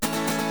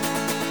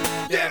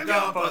Yeah, I'm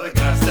going for the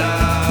gusto.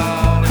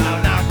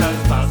 No, not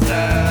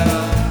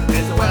Ghostbusters.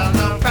 It's a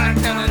well-known fact,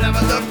 and I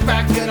never look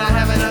back, and I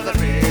have another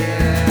beer.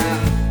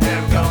 Yeah,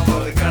 I'm going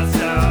for the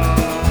gusto.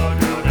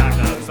 No, not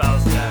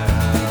Ghostbusters.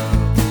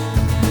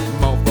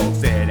 Most folks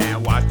sit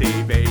and watch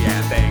TV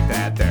and think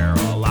that they're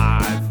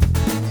alive.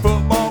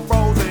 Football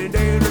frozen,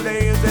 danger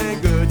days,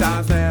 and good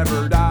times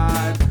never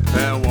die.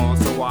 And once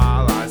in a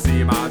while I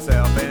see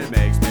myself, it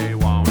makes me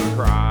wanna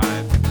cry.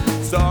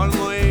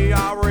 Suddenly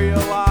I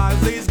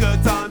realize these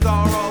good times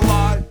are a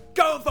lie.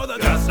 Go for the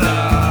Gusto.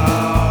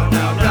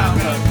 No, not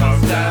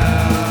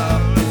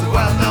Ghostbusters. It's a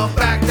well-known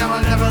fact, and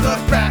I never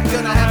look back,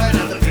 and I have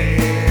another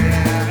beer.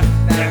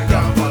 Yeah, I'm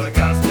going for the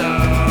gusto.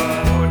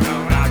 No,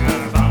 not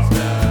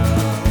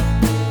Ghostbusters.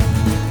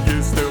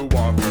 Used to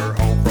walk her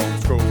home from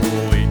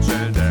school each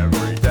and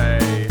every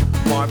day.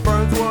 My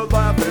friends would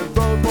laugh and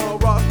throw my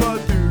rocks, but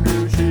you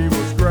knew she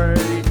was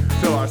great.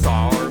 Till I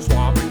saw her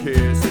swapping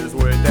kisses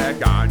with that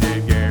guy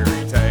named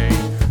Gary Tate.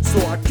 So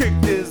I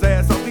kicked his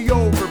ass.